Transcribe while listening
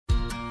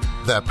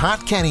The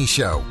Pat Kenny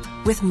Show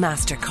with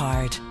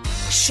MasterCard.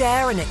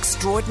 Share in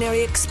extraordinary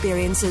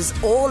experiences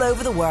all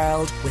over the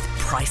world with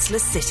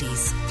Priceless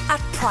Cities at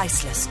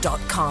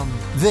Priceless.com.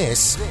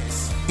 This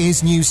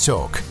is News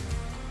Talk.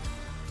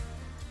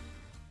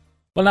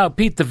 Well, now,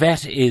 Pete the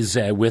vet is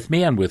with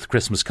me, and with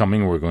Christmas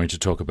coming, we're going to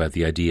talk about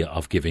the idea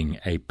of giving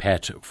a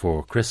pet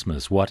for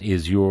Christmas. What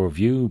is your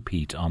view,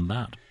 Pete, on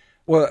that?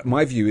 Well,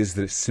 my view is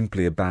that it's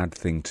simply a bad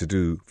thing to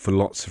do for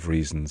lots of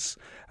reasons.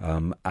 I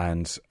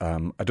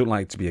don't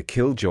like to be a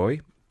killjoy,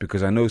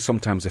 because I know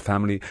sometimes a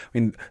family,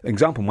 an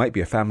example might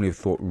be a family who've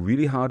thought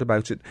really hard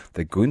about it.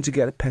 They're going to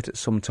get a pet at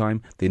some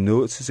time. They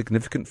know it's a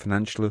significant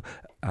financial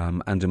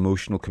and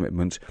emotional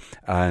commitment.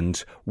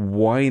 And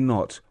why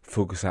not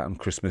focus out on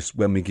Christmas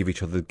when we give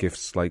each other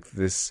gifts like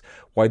this?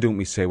 Why don't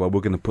we say, well,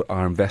 we're going to put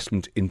our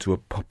investment into a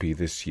puppy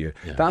this year?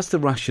 Yeah. That's the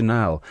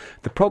rationale.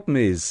 The problem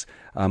is,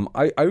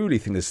 I really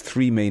think there's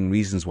three main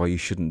reasons why you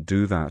shouldn't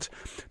do that.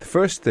 The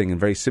first thing, and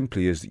very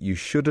simply, is that you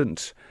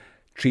shouldn't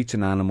treat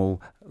an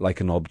animal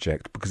like an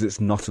object, because it's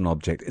not an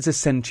object. It's a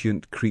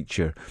sentient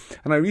creature.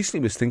 And I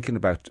recently was thinking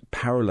about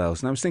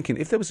parallels, and I was thinking,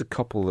 if there was a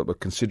couple that were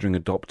considering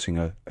adopting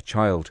a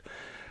child,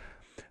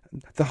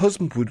 the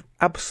husband would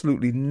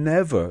absolutely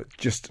never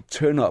just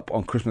turn up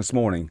on Christmas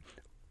morning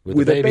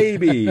with a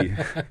baby.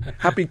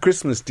 Happy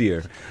Christmas,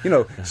 dear.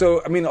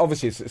 So, I mean,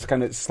 obviously it's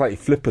kind of slightly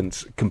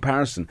flippant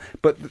comparison.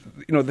 But,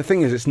 the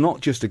thing is, it's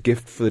not just a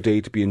gift for the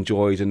day to be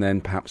enjoyed and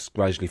then perhaps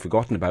gradually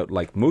forgotten about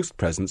like most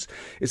presents.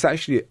 It's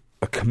actually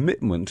a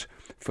commitment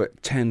for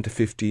 10 to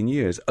 15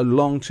 years, a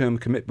long-term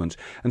commitment.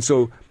 And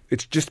so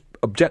it's just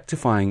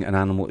objectifying an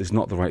animal is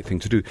not the right thing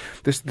to do.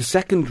 The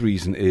second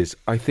reason is,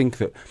 I think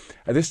that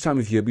at this time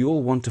of year, we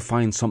all want to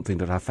find something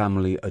that our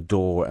family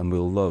adore and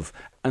will love.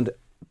 And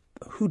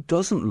who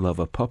doesn't love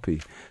a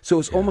puppy? So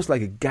it's almost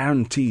like a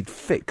guaranteed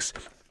fix.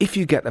 If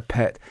you get a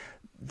pet,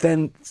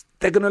 then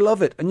they're going to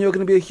love it and you're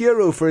going to be a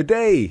hero for a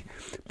day.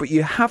 But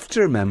you have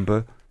to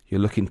remember, you're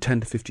looking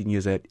 10 to 15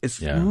 years ahead.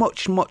 It's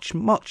much, much,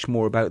 much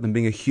more about them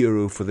being a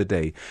hero for the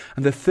day.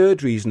 And the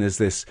third reason is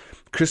this: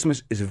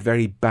 Christmas is a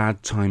very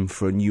bad time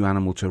for a new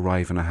animal to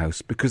arrive in a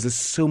house, because there's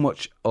so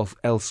much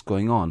else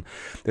going on.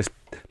 There's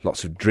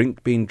lots of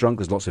drink being drunk,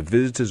 there's lots of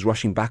visitors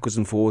rushing backwards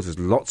and forwards, there's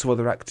lots of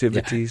other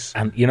activities.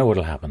 Yeah. And you know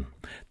what'll happen?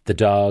 The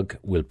dog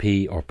will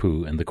pee or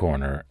poo in the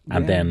corner,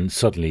 and then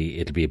suddenly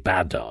it'll be a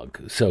bad dog.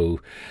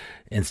 So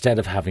instead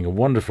of having a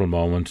wonderful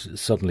moment,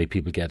 suddenly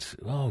people get,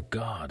 oh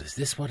God, is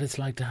this what it's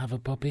like to have a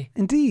puppy?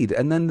 Indeed.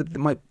 And then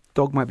the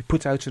dog might be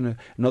put out in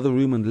another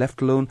room and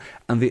left alone,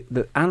 and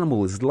the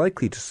animal is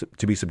likely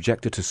to be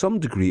subjected to some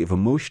degree of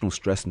emotional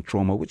stress and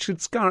trauma, which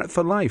could scar it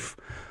for life.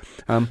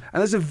 And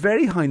there's a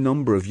very high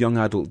number of young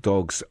adult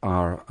dogs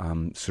are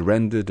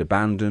surrendered,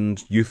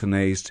 abandoned,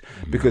 euthanized,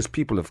 because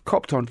people have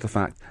copped onto the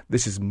fact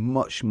this is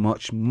much,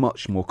 much,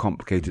 much more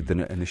complicated than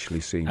it initially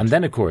seemed. And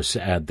then, of course,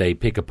 they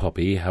pick a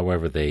puppy,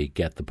 however they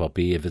get the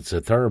puppy. If it's a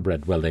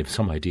thoroughbred, well, they have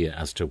some idea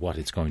as to what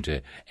it's going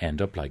to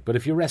end up like. But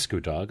if you rescue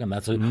a dog, and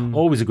that's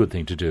always a good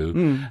thing to do,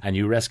 and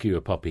you rescue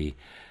a puppy,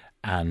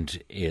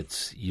 and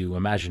you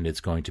imagine it's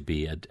going to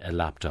be a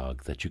lap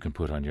dog that you can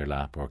put on your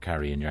lap or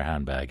carry in your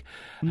handbag,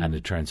 and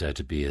it turns out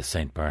to be a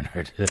Saint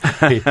Bernard.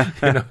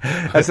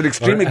 That's an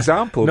extreme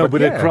example. No,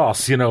 but a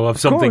cross, of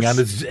something,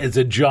 course. And it's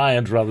a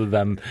giant rather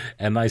than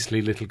a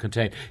nicely little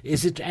contained.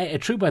 Is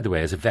it true, by the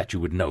way, as a vet you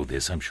would know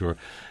this, I'm sure,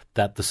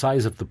 that the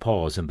size of the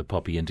paws in the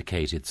puppy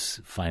indicate its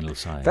final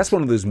size? That's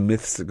one of those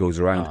myths that goes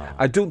around.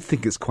 I don't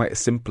think it's quite as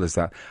simple as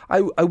that.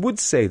 I would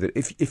say that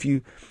if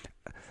you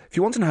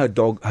want to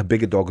know how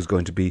big a dog is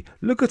going to be,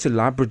 look at a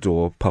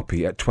Labrador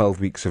puppy at 12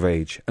 weeks of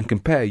age and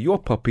compare your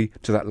puppy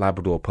to that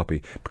Labrador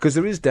puppy, because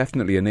there is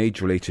definitely an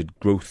age-related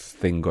growth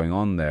thing going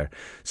on there.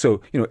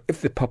 So,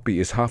 if the puppy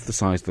is half the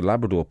size of the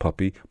Labrador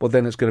puppy, well,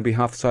 then it's going to be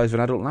half the size of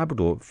an adult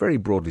Labrador, very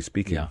broadly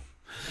speaking. Yeah.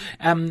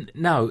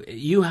 Now,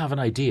 you have an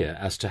idea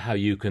as to how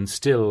you can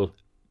still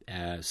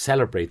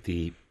celebrate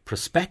the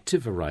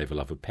prospective arrival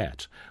of a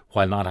pet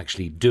while not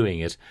actually doing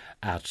it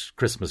at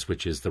Christmas,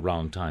 which is the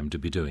wrong time to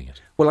be doing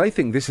it. Well, I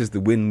think this is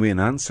the win-win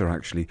answer,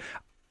 actually.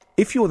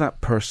 If you're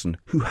that person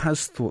who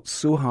has thought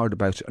so hard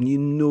about it and you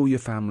know your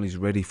family's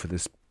ready for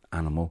this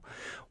animal,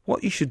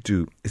 what you should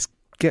do is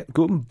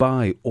go and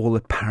buy all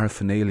the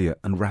paraphernalia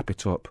and wrap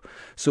it up.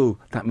 So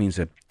that means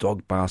a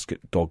dog basket,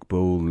 dog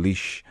bowl,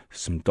 leash,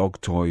 some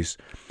dog toys,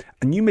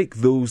 and you make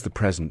those the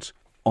present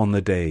on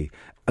the day.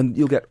 And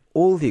you'll get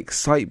all the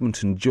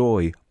excitement and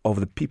joy of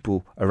the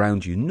people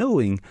around you,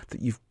 knowing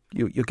that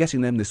you're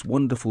getting them this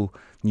wonderful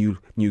new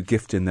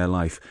gift in their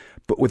life,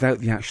 but without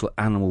the actual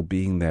animal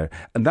being there.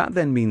 And that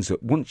then means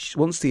that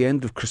once the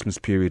end of Christmas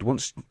period,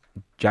 once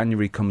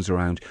January comes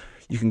around,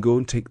 you can go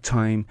and take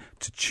time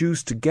to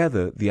choose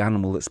together the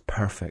animal that's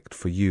perfect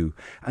for you.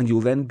 And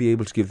you'll then be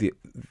able to give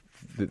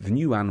the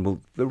new animal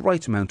the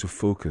right amount of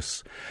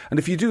focus. And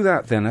if you do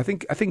that, then I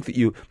think that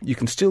you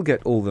can still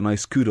get all the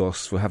nice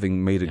kudos for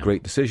having made a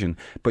great decision,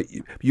 but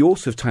you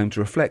also have time to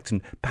reflect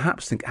and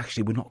perhaps think,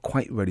 actually, we're not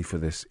quite ready for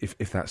this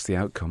if that's the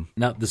outcome.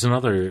 Now, there's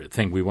another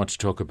thing we want to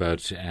talk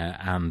about,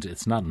 and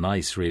it's not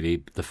nice,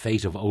 really, the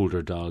fate of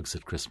older dogs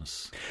at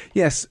Christmas.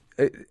 Yes.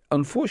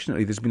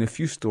 Unfortunately, there's been a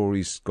few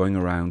stories going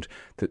around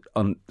that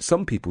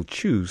some people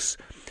choose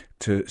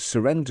to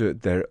surrender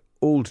their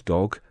old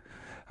dog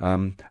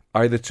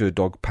either to a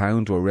dog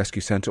pound or a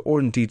rescue centre, or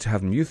indeed to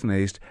have them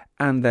euthanized,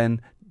 and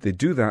then they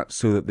do that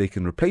so that they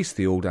can replace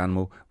the old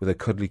animal with a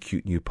cuddly,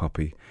 cute new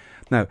puppy.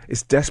 Now,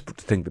 it's desperate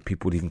to think that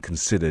people would even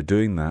consider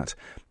doing that.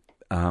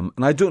 And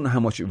I don't know how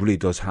much it really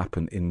does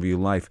happen in real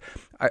life.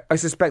 I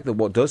suspect that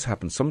what does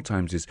happen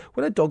sometimes is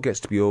when a dog gets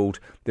to be old,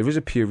 there is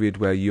a period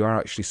where you are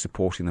actually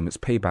supporting them. It's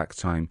payback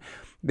time.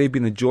 They've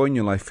been enjoying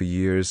your life for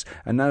years,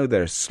 and now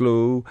they're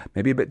slow,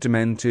 maybe a bit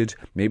demented,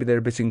 maybe they're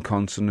a bit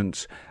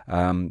incontinent.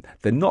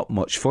 They're not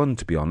much fun,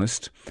 to be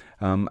honest.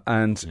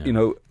 You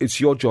know,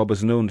 it's your job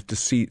as an owner to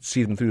see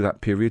them through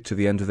that period to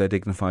the end of their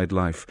dignified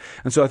life.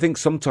 And so I think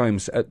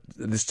sometimes at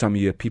this time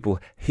of year, people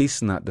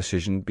hasten that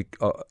decision,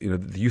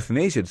 the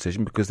euthanasia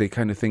decision, because they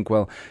kind of think,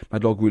 well, my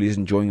dog really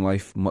isn't enjoying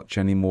life much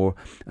anymore,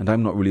 and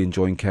I'm not really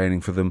enjoying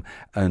caring for them,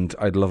 and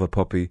I'd love a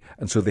puppy.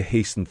 And so they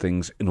hasten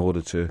things in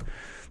order to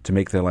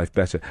make their life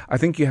better. I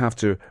think you have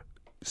to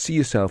see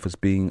yourself as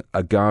being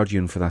a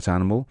guardian for that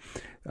animal.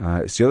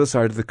 It's the other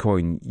side of the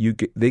coin.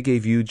 They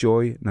gave you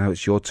joy. Now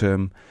it's your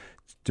turn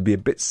to be a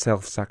bit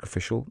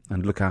self-sacrificial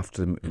and look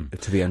after them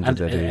to the end of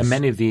their days. And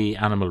many of the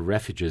animal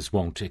refuges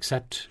won't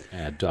accept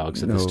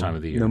dogs at this time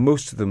of the year. No,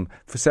 most of them,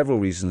 for several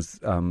reasons.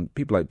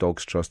 People like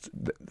Dogs Trust,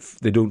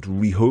 they don't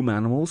rehome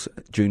animals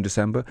during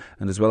December,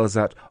 and as well as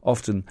that,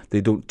 often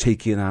they don't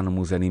take in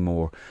animals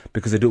anymore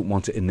because they don't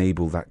want to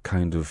enable that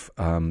kind of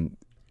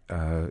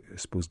I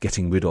suppose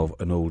getting rid of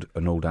an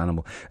old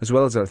animal. As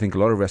well as that, I think a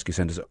lot of rescue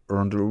centres are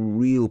under a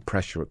real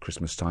pressure at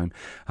Christmas time.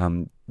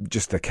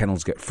 Just their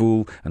kennels get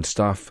full and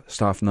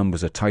staff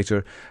numbers are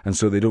tighter, and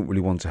so they don't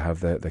really want to have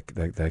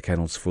their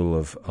kennels full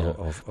of.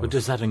 But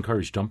does that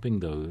encourage dumping,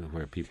 though,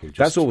 where people just...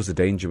 That's always the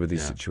danger with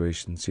these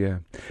situations, yeah.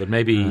 But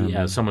maybe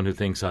someone who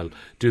thinks, I'll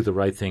do the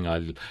right thing,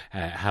 I'll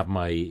have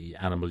my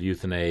animal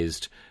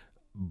euthanized,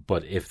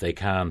 but if they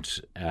can't,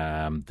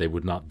 they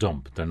would not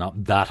dump. They're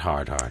not that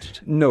hard-hearted.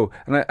 No,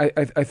 and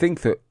I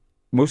think that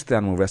most of the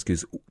animal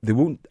rescues, they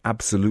won't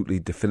absolutely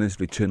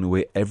definitively turn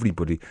away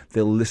everybody.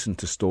 They'll listen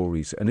to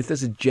stories. And if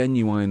there's a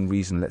genuine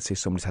reason, let's say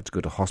somebody's had to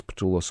go to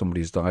hospital or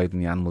somebody's died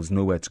and the animal's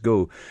nowhere to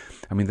go,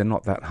 I mean, they're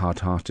not that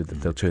hard-hearted that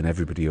they'll turn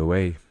everybody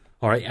away.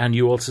 All right, and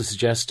you also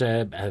suggest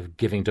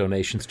giving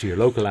donations to your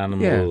local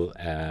animal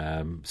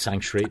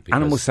sanctuary.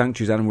 Animal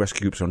sanctuaries, animal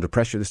rescue groups are under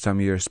pressure this time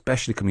of year,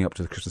 especially coming up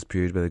to the Christmas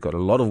period where they've got a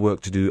lot of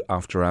work to do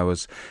after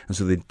hours, and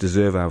so they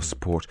deserve our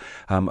support.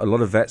 A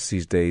lot of vets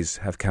these days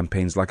have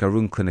campaigns like our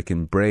own clinic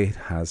in Bray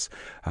has.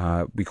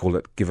 We call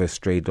it Give a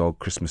Stray Dog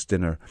Christmas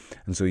Dinner.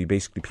 And so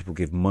people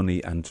give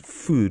money and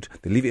food,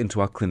 they leave it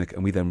into our clinic,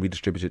 and we then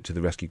redistribute it to the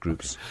rescue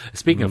groups.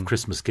 Speaking of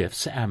Christmas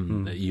gifts,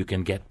 you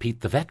can get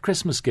Pete the Vet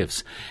Christmas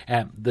gifts.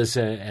 There's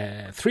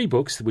 3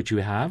 books which you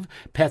have: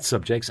 Pet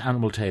Subjects,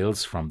 Animal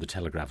Tales from the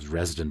Telegraph's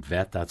Resident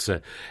Vet. That's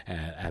a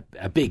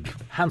big,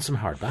 handsome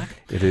hardback.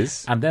 It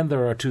is. And then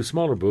there are 2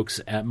 smaller books,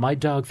 My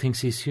Dog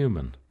Thinks He's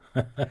Human.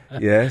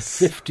 Yes.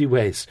 50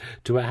 Ways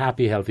to a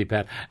Happy, Healthy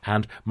Pet,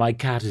 and My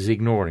Cat is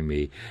Ignoring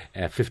Me,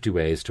 50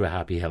 Ways to a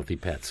Happy, Healthy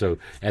Pet. So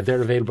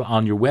they're available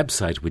on your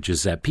website, which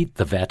is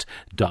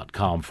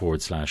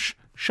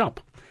petethevet.com/shop.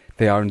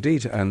 They are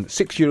indeed, and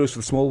 €6 for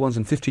the small ones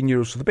and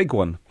 €15 for the big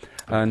one.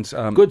 And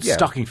good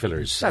stocking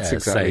fillers. That's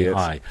exactly say it.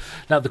 Hi.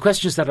 Now the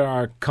questions that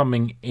are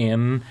coming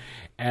in.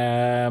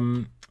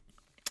 Now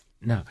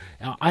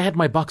I had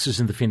my boxers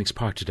in the Phoenix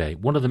Park today.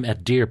 One of them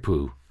ate deer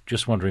poo.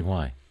 Just wondering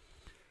why.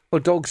 Well,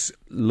 dogs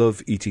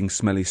love eating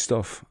smelly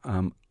stuff.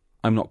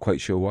 I'm not quite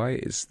sure why.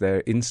 It's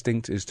their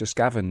instinct is to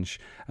scavenge,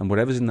 and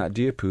whatever's in that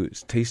deer poo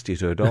is tasty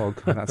to a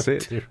dog. That's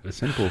it.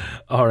 Simple.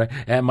 All right.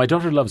 My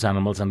daughter loves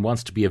animals and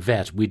wants to be a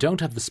vet. We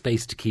don't have the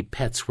space to keep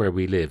pets where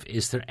we live.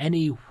 Is there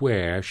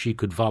anywhere she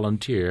could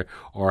volunteer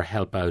or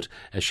help out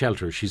a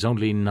shelter? She's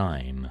only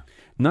 9.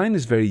 9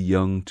 is very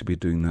young to be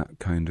doing that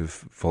kind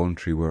of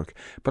voluntary work,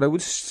 but I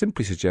would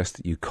simply suggest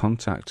that you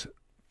contact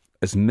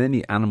as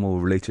many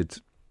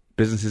animal-related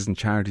businesses and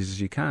charities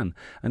as you can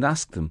and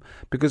ask them,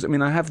 because I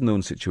mean I have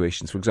known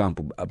situations, for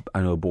example,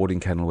 I know a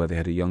boarding kennel where they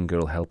had a young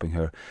girl helping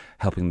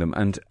them,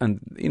 and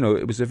you know,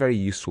 it was a very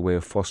useful way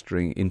of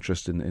fostering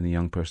interest in a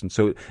young person.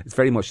 So it's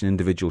very much an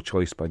individual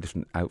choice by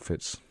different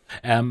outfits.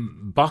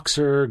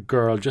 Boxer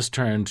girl just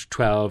turned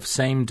 12,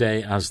 same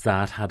day as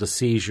that, had a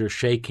seizure,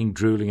 shaking,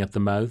 drooling at the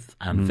mouth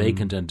and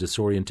vacant and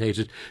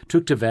disorientated.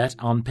 Took to vet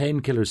on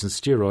painkillers and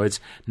steroids,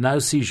 now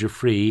seizure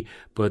free,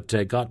 but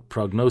got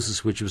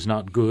prognosis which was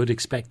not good.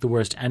 Expect the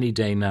worst any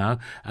day now,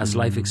 as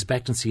life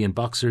expectancy in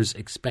boxers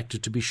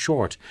expected to be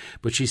short.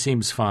 But she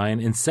seems fine,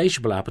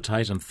 insatiable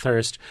appetite and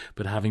thirst,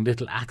 but having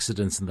little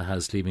accidents in the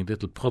house, leaving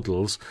little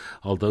puddles.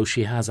 Although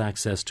she has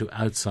access to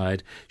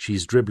outside,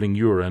 she's dribbling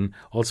urine.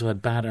 Also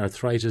had bad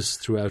arthritis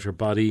throughout her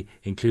body,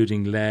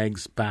 including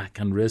legs, back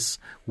and wrists.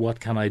 What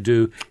can I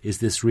do? Is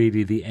this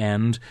really the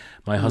end?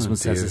 My husband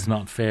says it's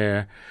not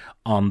fair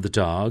on the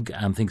dog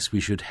and thinks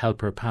we should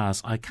help her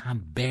pass. I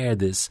can't bear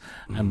this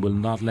and will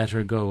not let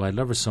her go. I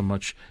love her so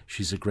much.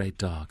 She's a great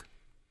dog.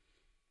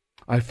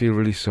 I feel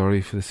really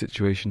sorry for the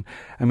situation.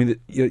 I mean,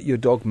 your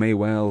dog may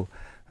well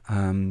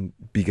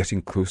be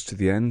getting close to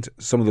the end.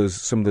 Some of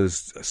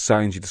those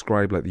signs you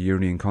describe, like the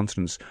urinary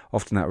incontinence,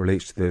 often that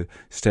relates to the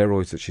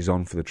steroids that she's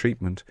on for the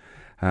treatment.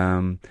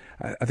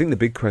 I think the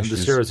big question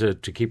is... The steroids are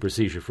to keep her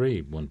seizure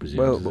free, one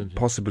presumes. Well,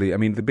 possibly. I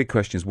mean, the big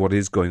question is what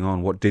is going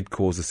on? What did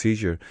cause the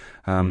seizure?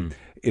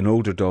 In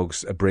older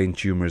dogs, a brain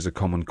tumour is a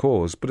common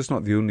cause, but it's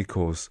not the only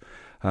cause.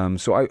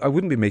 So I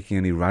wouldn't be making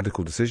any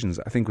radical decisions.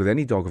 I think with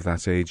any dog of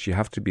that age, you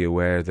have to be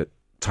aware that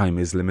time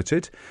is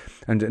limited,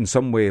 and in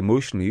some way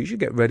emotionally you should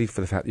get ready for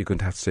the fact that you're going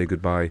to have to say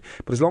goodbye.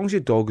 But as long as your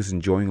dog is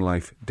enjoying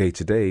life day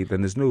to day, then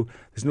there's no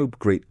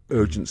great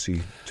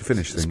urgency to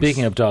finish things.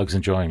 Speaking of dogs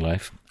enjoying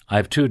life, I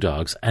have 2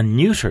 dogs, a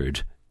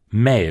neutered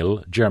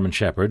male German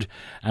Shepherd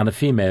and a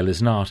female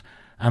is not,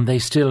 and they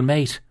still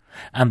mate,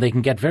 and they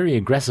can get very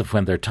aggressive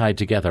when they're tied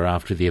together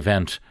after the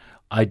event.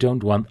 I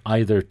don't want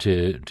either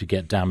to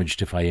get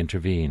damaged if I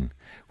intervene.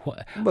 Well,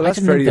 that's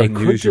very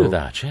unusual. Could do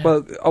that, yeah.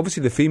 Well,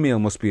 obviously the female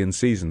must be in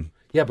season.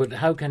 Yeah, but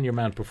how can your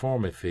man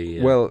perform if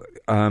he... Well,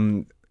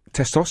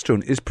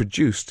 testosterone is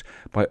produced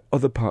by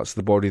other parts of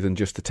the body than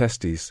just the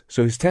testes.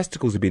 So his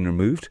testicles have been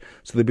removed,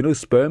 so there'll be no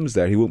sperms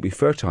there. He won't be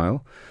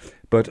fertile.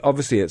 But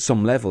obviously at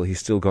some level he's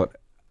still got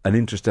an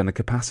interest and a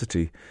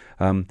capacity.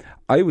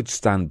 I would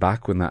stand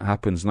back when that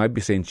happens, and I'd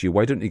be saying to you,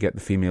 why don't you get the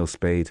female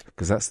spayed?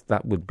 Because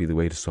that would be the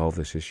way to solve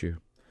this issue.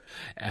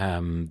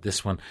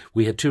 This one,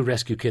 we had 2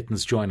 rescue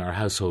kittens join our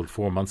household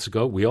 4 months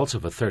ago. We also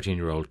have a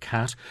 13-year-old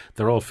cat.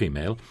 They're all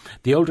female.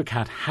 The older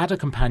cat had a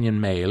companion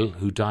male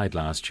who died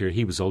last year.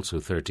 He was also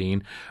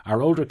 13.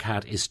 Our older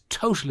cat is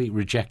totally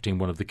rejecting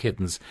one of the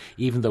kittens,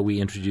 even though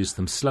we introduced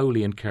them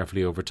slowly and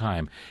carefully over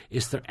time.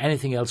 Is there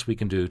anything else we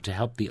can do to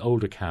help the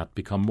older cat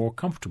become more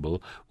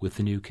comfortable with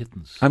the new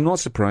kittens? I'm not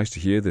surprised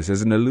to hear this.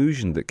 There's an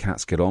illusion that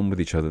cats get on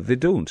with each other. They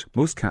don't.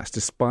 Most cats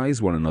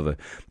despise one another.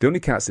 The only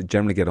cats that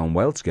generally get on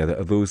well together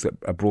are those that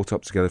are brought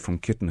up together from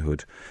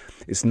kittenhood.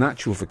 It's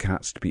natural for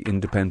cats to be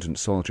independent,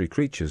 solitary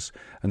creatures,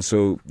 and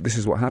so this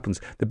is what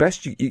happens. The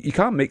best you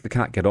can't make the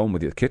cat get on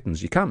with your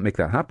kittens. You can't make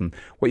that happen.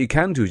 What you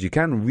can do is you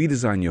can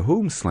redesign your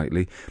home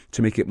slightly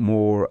to make it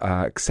more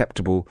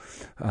acceptable.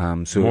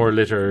 So more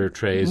litter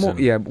trays.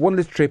 1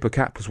 litter tray per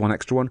cat plus 1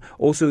 extra one.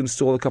 Also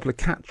install a couple of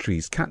cat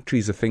trees. Cat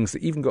trees are things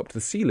that even go up to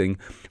the ceiling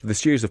with a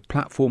series of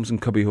platforms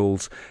and cubby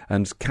holes,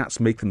 and cats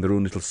make them their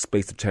own little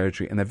space of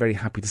territory, and they're very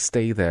happy to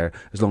stay there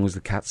as long as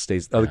the cat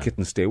stays. Other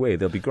kittens stay away.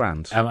 They'll be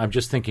grand. I'm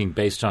just thinking,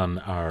 based on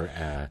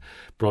our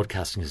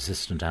broadcasting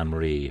assistant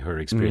Anne-Marie, her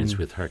experience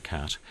with her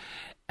cat,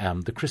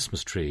 the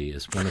Christmas tree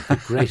is one of the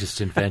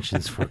greatest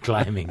inventions for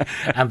climbing.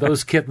 And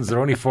those kittens are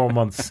only 4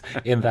 months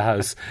in the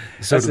house,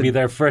 so it'll be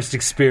their first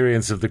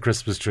experience of the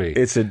Christmas tree.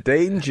 It's a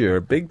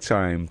danger, big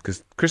time,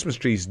 because Christmas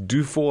trees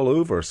do fall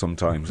over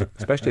sometimes,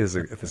 especially if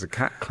there's a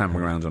cat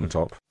clambering around on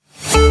top.